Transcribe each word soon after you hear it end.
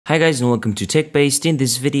Hi guys and welcome to TechBased. In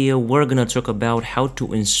this video, we're gonna talk about how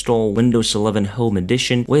to install Windows 11 Home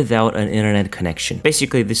Edition without an internet connection.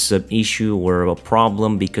 Basically, this is an issue or a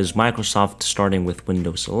problem because Microsoft, starting with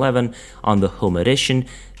Windows 11 on the Home Edition,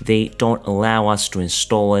 they don't allow us to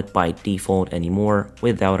install it by default anymore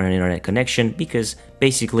without an internet connection because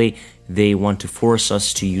basically they want to force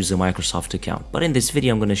us to use a Microsoft account. But in this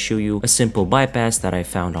video, I'm going to show you a simple bypass that I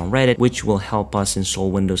found on Reddit, which will help us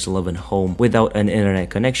install Windows 11 Home without an internet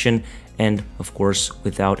connection and of course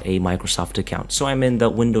without a Microsoft account. So I'm in the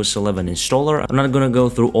Windows 11 installer. I'm not going to go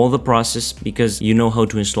through all the process because you know how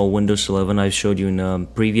to install Windows 11. I've showed you in a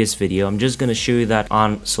previous video. I'm just going to show you that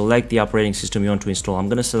on select the operating system you want to install. I'm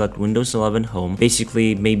going to select Windows 11 Home.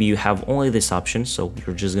 Basically, maybe you have only this option, so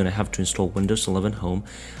you're just going to have to install Windows 11 Home.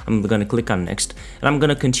 I'm going to click on next and I'm going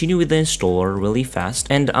to continue with the installer really fast,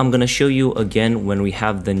 and I'm going to show you again when we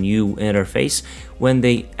have the new interface. When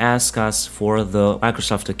they ask us for the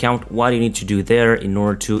Microsoft account, what do you need to do there in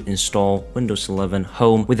order to install Windows 11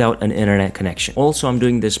 Home without an internet connection. Also, I'm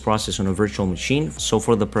doing this process on a virtual machine, so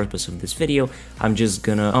for the purpose of this video, I'm just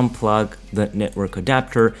gonna unplug the network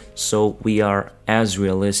adapter so we are as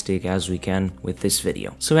realistic as we can with this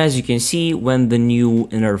video. So as you can see, when the new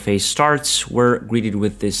interface starts, we're greeted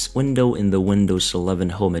with this window in the Windows 11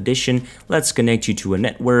 Home Edition. Let's connect you to a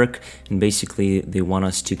network, and basically they want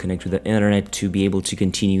us to connect to the internet to be able to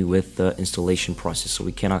continue with the installation process. So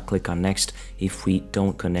we cannot click on next if we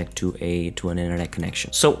don't connect to an internet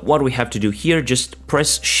connection. So what do we have to do here? Just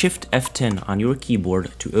press Shift F10 on your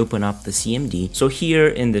keyboard to open up the CMD. So here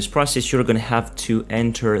in this process, you're going to have to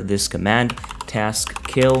enter this command,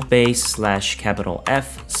 taskkill /F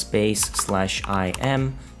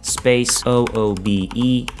 /IM space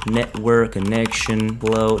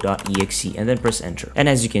oobenetworkconnectionflow.exe, and then press enter. And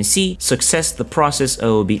as you can see, success the process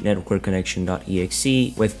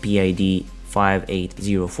oobenetworkconnection.exe with PID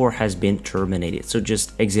 5804 has been terminated. So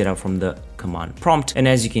just exit out from the command prompt, and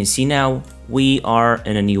as you can see now, we are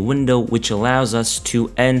in a new window which allows us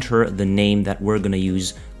to enter the name that we're going to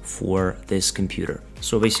use for this computer.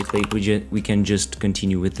 So basically we can just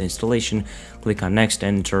continue with the installation, click on next,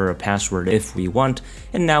 enter a password if we want,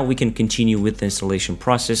 and now we can continue with the installation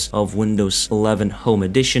process of Windows 11 Home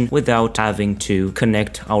Edition without having to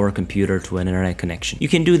connect our computer to an internet connection. You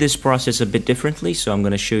can do this process a bit differently, so I'm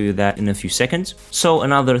going to show you that in a few seconds. So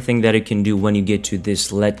another thing that you can do when you get to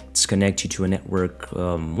this let's connect you to a network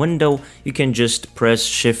window, you can just press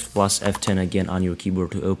Shift plus F10 again on your keyboard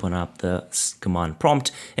to open up the command prompt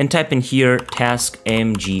and type in here taskmgr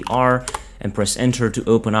and press enter to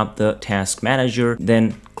open up the task manager.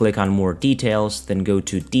 Then click on more details, then go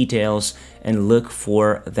to details and look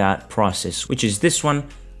for that process, which is this one,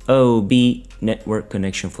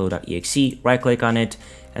 oobenetworkconnectionflow.exe. Right click on it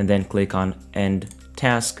and then click on end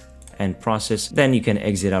task and process. Then you can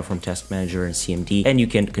exit out from task manager and CMD and you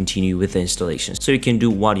can continue with the installation. So you can do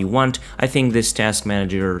what you want. I think this task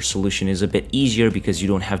manager solution is a bit easier because you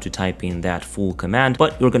don't have to type in that full command,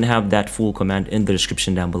 but you're going to have that full command in the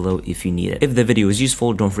description down below if you need it. If the video is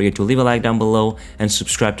useful, don't forget to leave a like down below and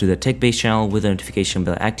subscribe to the TechBased channel with the notification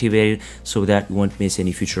bell activated so that you won't miss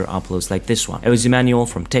any future uploads like this one. I was Emmanuel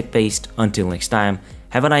from TechBased. Until next time,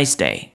 have a nice day.